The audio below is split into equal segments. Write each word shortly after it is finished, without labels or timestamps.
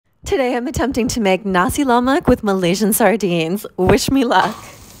Today I'm attempting to make Nasi Lemak with Malaysian sardines. Wish me luck.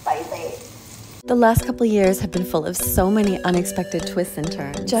 The last couple of years have been full of so many unexpected twists and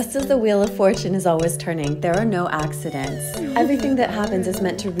turns. Just as the wheel of fortune is always turning, there are no accidents. Everything that happens is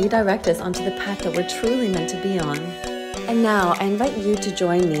meant to redirect us onto the path that we're truly meant to be on. And now I invite you to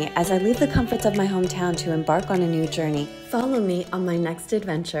join me as I leave the comforts of my hometown to embark on a new journey. Follow me on my next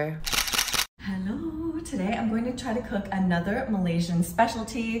adventure. Hello, today I'm going to try to cook another Malaysian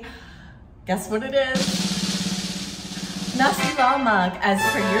specialty. Guess what it is? Nasi Lemak, as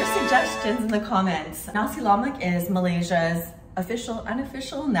per your suggestions in the comments. Nasi Lemak is Malaysia's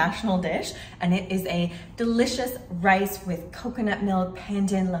unofficial national dish, and it is a delicious rice with coconut milk,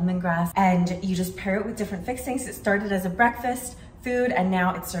 pandan, lemongrass, and you just pair it with different fixings. It started as a breakfast food and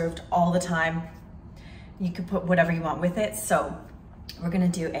now it's served all the time. You can put whatever you want with it. So we're gonna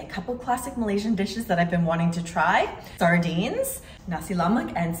do a couple classic Malaysian dishes that I've been wanting to try. Sardines, Nasi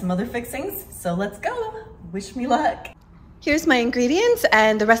Lemak, and some other fixings. So let's go, wish me luck. Here's my ingredients,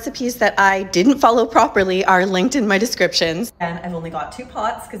 and the recipes that I didn't follow properly are linked in my descriptions. And I've only got 2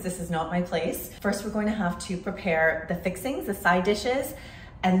 pots because this is not my place. First, we're going to have to prepare the fixings, the side dishes,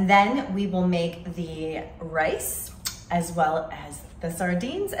 and then we will make the rice as well as the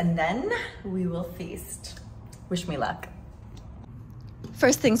sardines, and then we will feast. Wish me luck.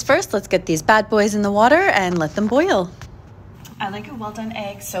 First things first, let's get these bad boys in the water and let them boil. I like a well-done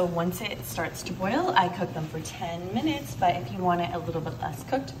egg, so once it starts to boil, I cook them for 10 minutes, but if you want it a little bit less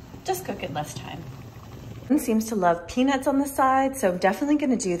cooked, just cook it less time. One seems to love peanuts on the side, so I'm definitely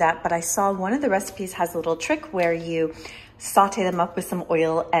gonna do that, but I saw one of the recipes has a little trick where you saute them up with some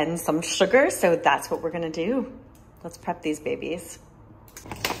oil and some sugar, so that's what we're gonna do. Let's prep these babies.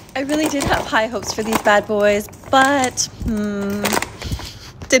 I really did have high hopes for these bad boys, but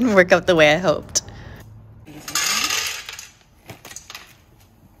didn't work out the way I hoped.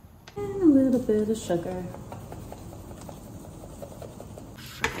 And a little bit of sugar.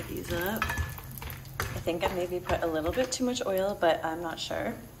 Fry these up. I think I maybe put a little bit too much oil, but I'm not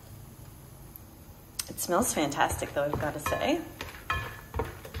sure. It smells fantastic though, I've got to say.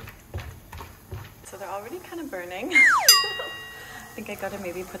 So they're already kind of burning. I think I gotta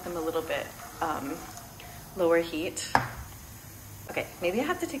maybe put them a little bit lower heat. Okay, maybe I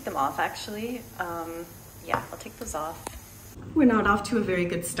have to take them off actually. Yeah, I'll take those off. We're not off to a very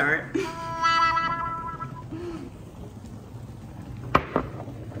good start.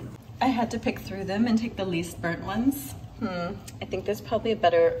 I had to pick through them and take the least burnt ones. I think there's probably a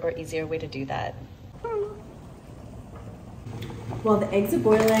better or easier way to do that. While the eggs are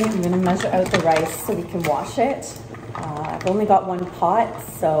boiling, I'm gonna measure out the rice so we can wash it. I've only got 1 pot,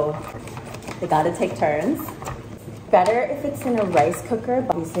 so they gotta take turns. Better if it's in a rice cooker,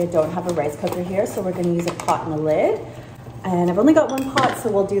 but obviously I don't have a rice cooker here, so we're gonna use a pot and a lid. And I've only got 1 pot, so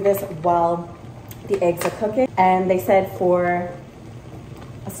we'll do this while the eggs are cooking. And they said for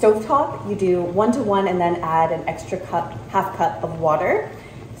a stovetop, you do 1 to 1 and then add an extra half cup of water.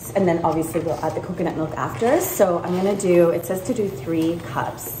 And then obviously we'll add the coconut milk after. So I'm gonna do, it says to do 3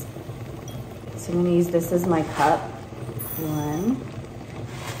 cups. So I'm gonna use this as my cup, 1.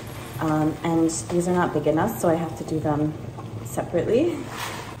 And these are not big enough, so I have to do them separately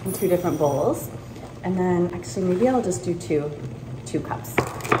in 2 different bowls. And then actually maybe I'll just do two cups.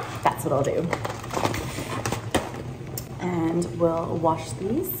 That's what I'll do. And we'll wash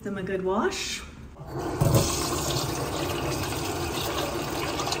these. Give them a good wash.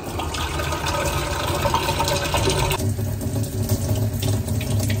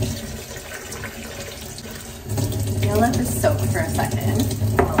 I'll let this soak for a second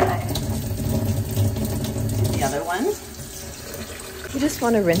while I do the other one. You just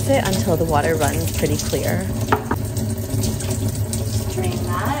want to rinse it until the water runs pretty clear. Drain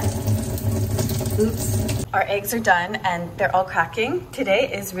that. Oops. Our eggs are done and they're all cracking.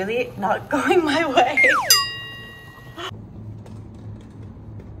 Today is really not going my way.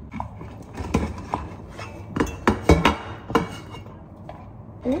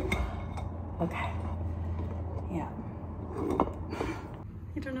 Okay. Yeah.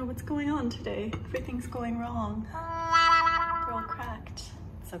 I don't know what's going on today. Everything's going wrong. They're all cracked.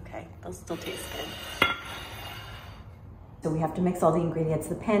 It's okay, they'll still taste good. So we have to mix all the ingredients,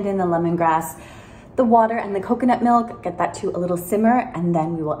 the pandan, the lemongrass, the water, and the coconut milk, get that to a little simmer, and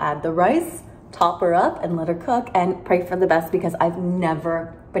then we will add the rice, top her up, and let her cook, and pray for the best because I've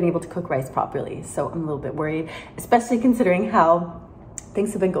never been able to cook rice properly. So I'm a little bit worried, especially considering how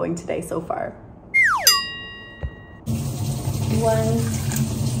things have been going today so far. 1,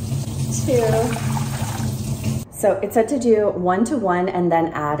 2. So it said to do 1 to 1 and then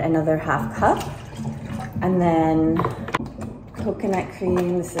add another half cup. And then coconut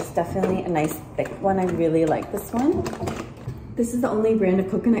cream. This is definitely a nice thick one. I really like this one. This is the only brand of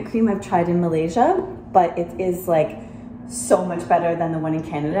coconut cream I've tried in Malaysia, but it is like so much better than the one in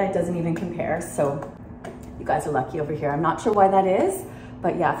Canada. It doesn't even compare. So you guys are lucky over here. I'm not sure why that is,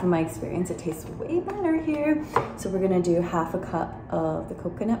 but yeah, from my experience, it tastes way better here. So we're gonna do half a cup of the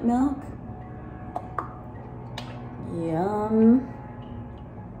coconut milk. Yum.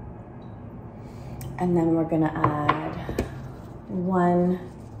 And then we're gonna add 1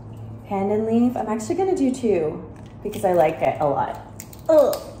 pandan leaf. I'm actually gonna do 2 because I like it a lot.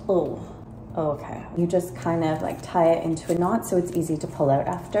 Oh, okay. You just kind of like tie it into a knot so it's easy to pull out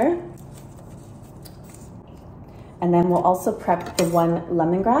after. And then we'll also prep the 1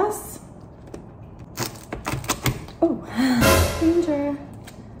 lemongrass. Oh, danger.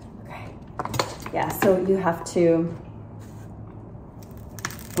 Okay. Yeah, so you have to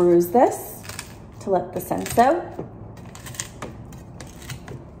bruise this to let the scents out.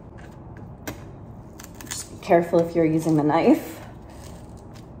 Just be careful if you're using the knife.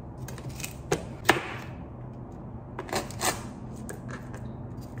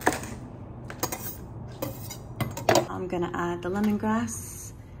 I'm gonna add the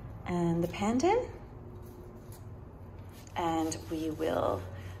lemongrass and the pandan, and we will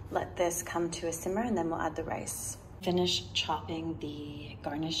let this come to a simmer, and then we'll add the rice. Finish chopping the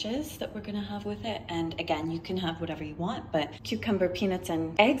garnishes that we're gonna have with it, and again, you can have whatever you want, but cucumber, peanuts,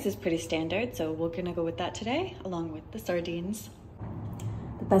 and eggs is pretty standard, so we're gonna go with that today, along with the sardines.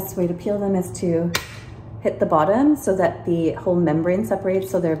 The best way to peel them is to hit the bottom so that the whole membrane separates,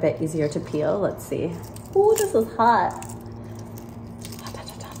 so they're a bit easier to peel. Let's see. Oh, this is hot. Hot, hot,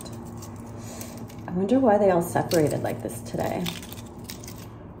 hot, hot. I wonder why they all separated like this today.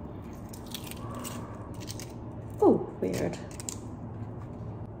 Oh, weird.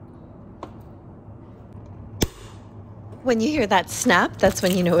 When you hear that snap, that's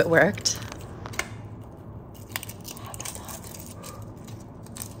when you know it worked.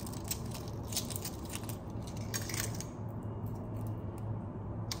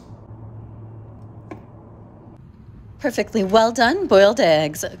 Perfectly well done boiled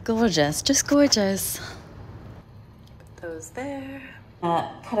eggs. Gorgeous, just gorgeous. Put those there.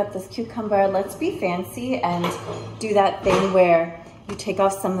 Cut up this cucumber. Let's be fancy and do that thing where you take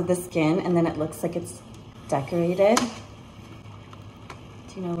off some of the skin and then it looks like it's decorated.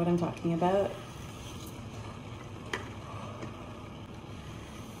 Do you know what I'm talking about?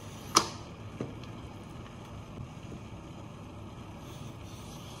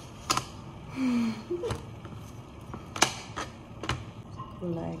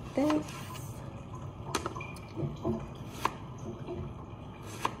 Like this.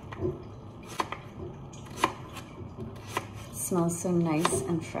 It smells so nice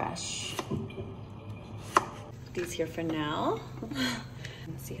and fresh. These here for now.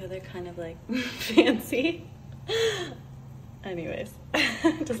 See how they're kind of like fancy? Anyways,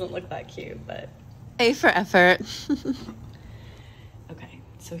 it doesn't look that cute, but A for effort. Okay,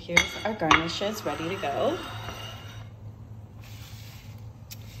 so here's our garnishes ready to go.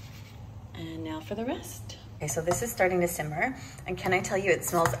 And now for the rest. Okay, so this is starting to simmer, and can I tell you, it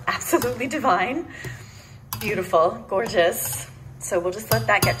smells absolutely divine. Beautiful, gorgeous. So we'll just let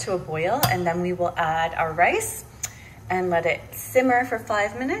that get to a boil, and then we will add our rice and let it simmer for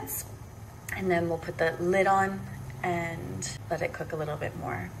 5 minutes. And then we'll put the lid on and let it cook a little bit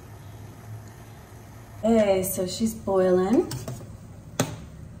more. Okay, so she's boiling.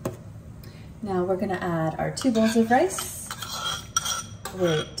 Now we're gonna add our 2 bowls of rice.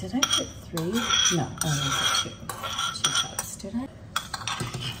 Wait, did I put 3? No, I only put 2 cups, did I?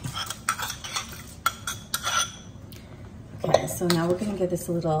 Okay, so now we're gonna give this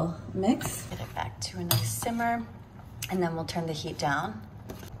a little mix. Get it back to a nice simmer, and then we'll turn the heat down.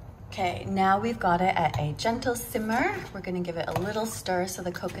 Okay, now we've got it at a gentle simmer. We're gonna give it a little stir so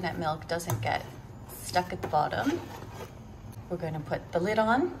the coconut milk doesn't get stuck at the bottom. We're gonna put the lid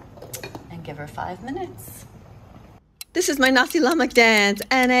on and give her 5 minutes. This is my Nasi Lemak dance.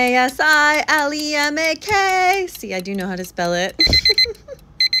 N-A-S-I-L-E-M-A-K. See, I do know how to spell it.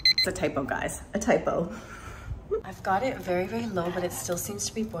 It's a typo, guys, a typo. I've got it very, very low, but it still seems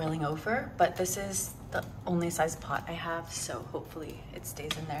to be boiling over. But this is the only size pot I have, so hopefully it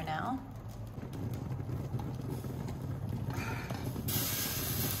stays in there now.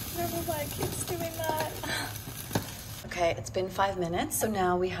 I don't know why it keeps doing that. Okay, it's been 5 minutes, so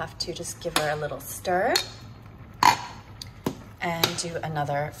now we have to just give her a little stir and do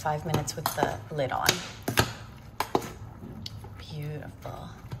another 5 minutes with the lid on. Beautiful.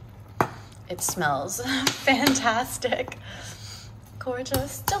 It smells fantastic.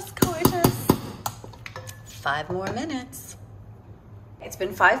 Gorgeous, just gorgeous. 5 more minutes. It's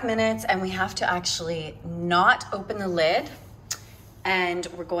been 5 minutes and we have to actually not open the lid, and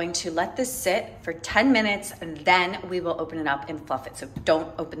we're going to let this sit for 10 minutes and then we will open it up and fluff it. So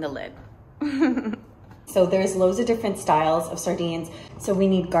don't open the lid. So there's loads of different styles of sardines. So we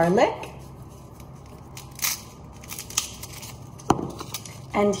need garlic.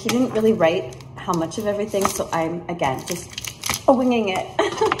 And he didn't really write how much of everything, so I'm, again, just winging it.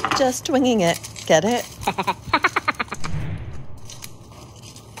 Just winging it. Get it?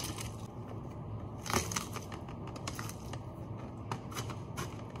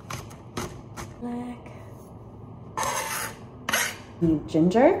 Need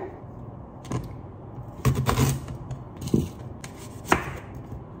ginger.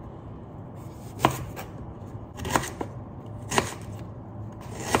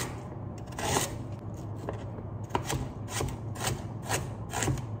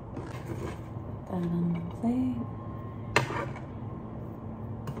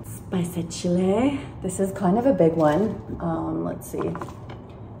 Spicy chile. This is kind of a big one. Let's see.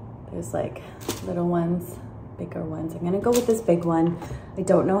 There's like little ones, bigger ones. I'm gonna go with this big one. I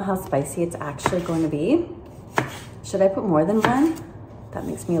don't know how spicy it's actually going to be. Should I put more than one? That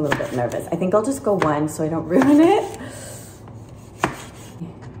makes me a little bit nervous. I think I'll just go one so I don't ruin it.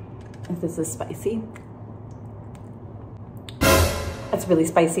 If this is spicy. It's really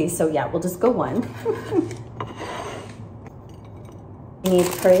spicy, so yeah, we'll just go one. You need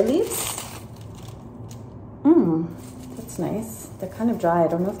curry leaves. That's nice. They're kind of dry. I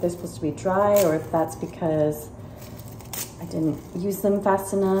don't know if they're supposed to be dry or if that's because I didn't use them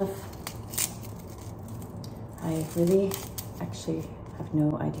fast enough. I really actually have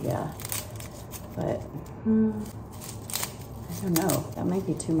no idea, but I don't know. That might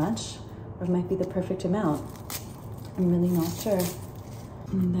be too much or it might be the perfect amount. I'm really not sure.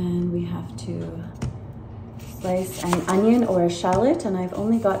 And then we have to slice an onion or a shallot, and I've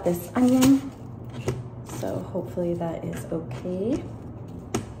only got this onion, so hopefully that is okay.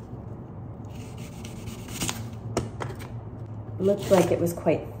 Looked like it was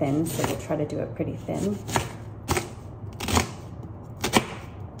quite thin, so we'll try to do it pretty thin.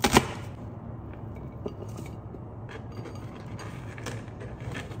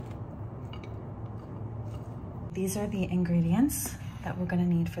 These are the ingredients that we're gonna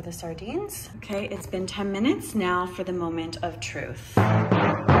need for the sardines. Okay, it's been 10 minutes now for the moment of truth.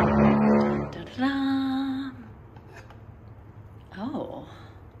 Da-da-da.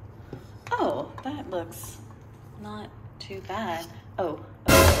 Oh, that looks not too bad. Oh,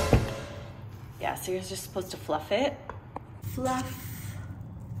 okay. Yeah, so you're just supposed to fluff it. Fluff.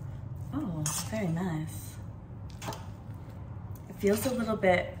 Oh, very nice. It feels a little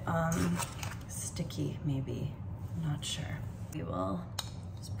bit sticky, maybe. I'm not sure. We will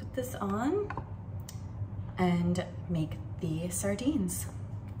just put this on and make the sardines.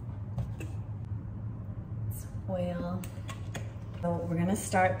 Let's oil. So we're gonna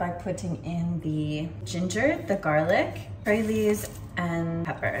start by putting in the ginger, the garlic, curry leaves, and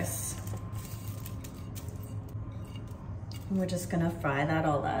peppers. And we're just gonna fry that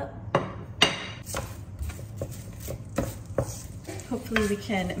all up. Hopefully we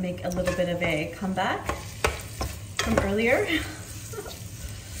can make a little bit of a comeback from earlier.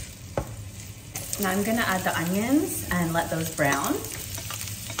 Now I'm gonna add the onions and let those brown.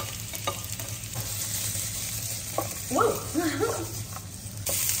 Whoa!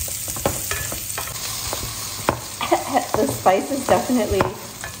 The spice is definitely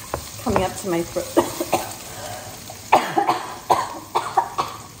coming up to my throat.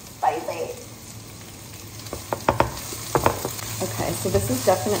 Spicy. Okay, so this is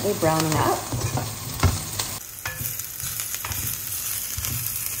definitely browning up.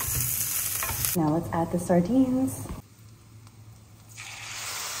 Now let's add the sardines.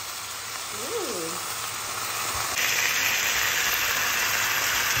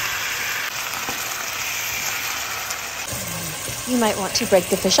 You might want to break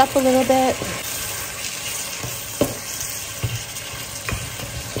the fish up a little bit.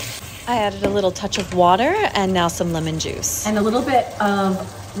 I added a little touch of water and now some lemon juice. And a little bit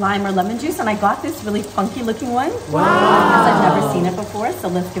of lime or lemon juice, and I got this really funky looking one. Wow! Because I've never seen it before, so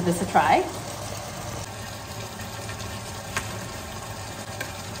let's give this a try.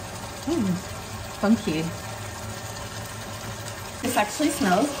 Funky. This actually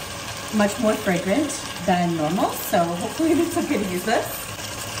smells much more fragrant than normal, so hopefully it's okay to use this.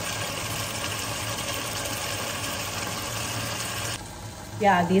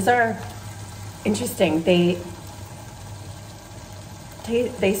 Yeah, these are interesting. They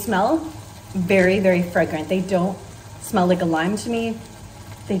smell very, very fragrant. They don't smell like a lime to me.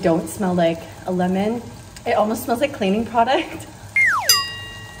 They don't smell like a lemon. It almost smells like cleaning product.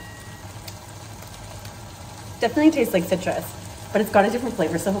 Definitely tastes like citrus, but it's got a different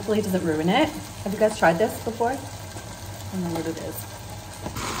flavor, so hopefully it doesn't ruin it. Have you guys tried this before? I don't know what it is.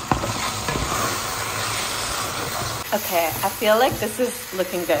 Okay, I feel like this is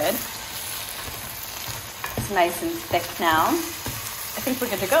looking good. It's nice and thick now. I think we're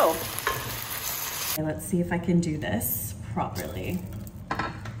good to go. Okay, let's see if I can do this properly.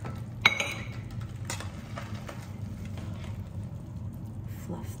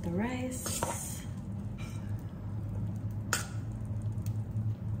 Fluff the rice.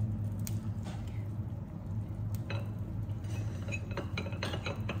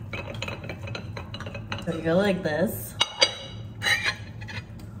 So you go like this.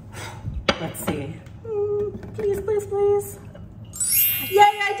 Let's see. Please, please, please. Yay,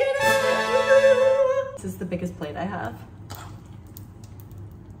 I did it! This is the biggest plate I have.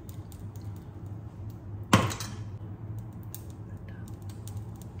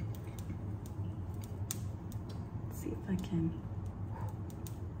 Let's see if I can.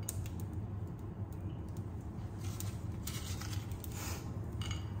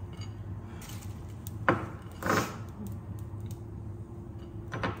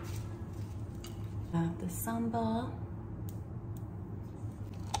 The sambal.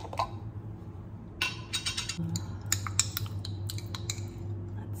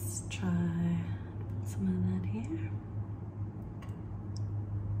 Let's try some of that here.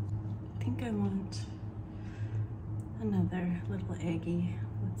 I think I want another little eggy.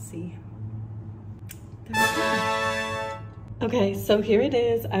 Let's see. Okay, so here it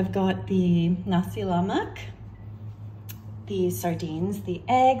is. I've got the Nasi Lemak, the sardines, the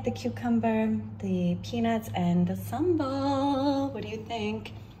egg, the cucumber, the peanuts, and the sambal. What do you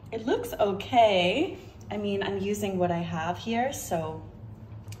think? It looks okay. I mean, I'm using what I have here, so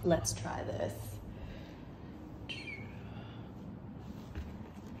let's try this.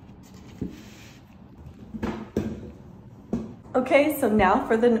 Okay, so now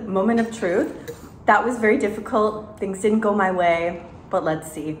for the moment of truth. That was very difficult. Things didn't go my way, but let's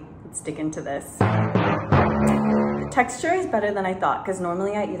see. Let's dig into this. Texture is better than I thought, because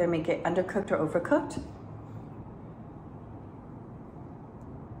normally I either make it undercooked or overcooked.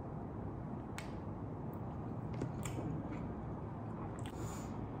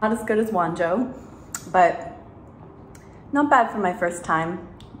 Not as good as Wanjo, but not bad for my first time.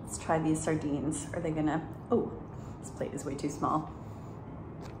 Let's try these sardines. Are they gonna, oh, this plate is way too small.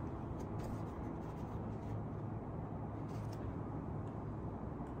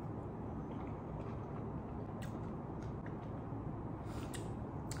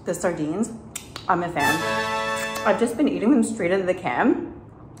 The sardines, I'm a fan. I've just been eating them straight out of the can,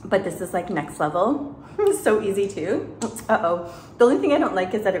 but this is like next level. It's so easy too. Uh-oh. The only thing I don't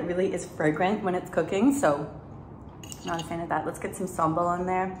like is that it really is fragrant when it's cooking, so not a fan of that. Let's get some sambal on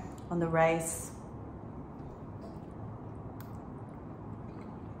there, on the rice.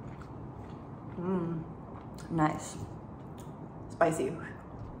 Nice. Spicy.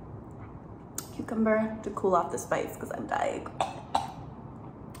 Cucumber to cool off the spice because I'm dying.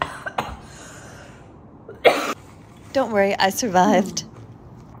 Don't worry, I survived.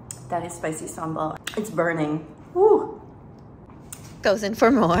 That is spicy sambal. It's burning. Woo. Goes in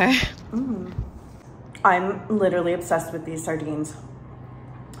for more. I'm literally obsessed with these sardines.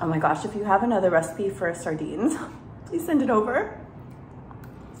 Oh my gosh, if you have another recipe for sardines, please send it over.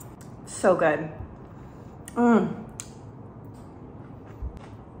 So good.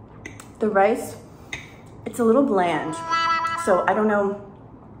 The rice, it's a little bland. So I don't know,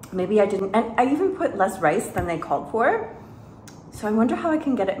 maybe I didn't, and I even put less rice than they called for. So I wonder how I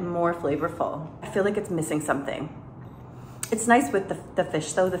can get it more flavorful. I feel like it's missing something. It's nice with the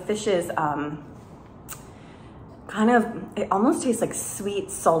fish though. The fish is kind of, it almost tastes like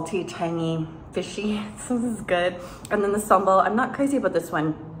sweet, salty, tangy, fishy. So this is good. And then the sambal, I'm not crazy about this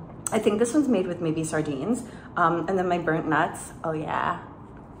one. I think this one's made with maybe sardines. And then my burnt nuts, oh yeah.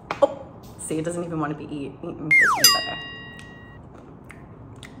 Oh, see, it doesn't even want to be eaten. This one's better.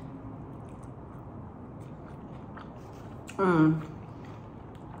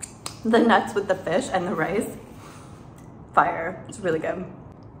 The nuts with the fish and the rice, fire. It's really good.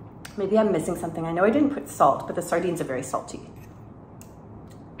 Maybe I'm missing something. I know I didn't put salt, but the sardines are very salty.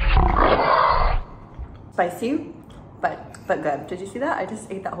 Spicy, but good. Did you see that? I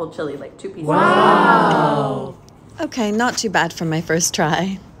just ate that whole chili, like 2 pieces. Wow. Okay, not too bad for my first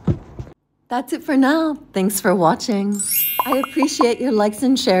try. That's it for now. Thanks for watching. I appreciate your likes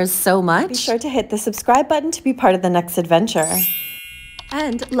and shares so much. Be sure to hit the subscribe button to be part of the next adventure.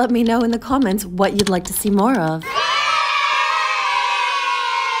 And let me know in the comments what you'd like to see more of.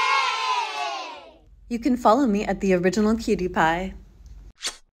 You can follow me at The Original Cutie Pie.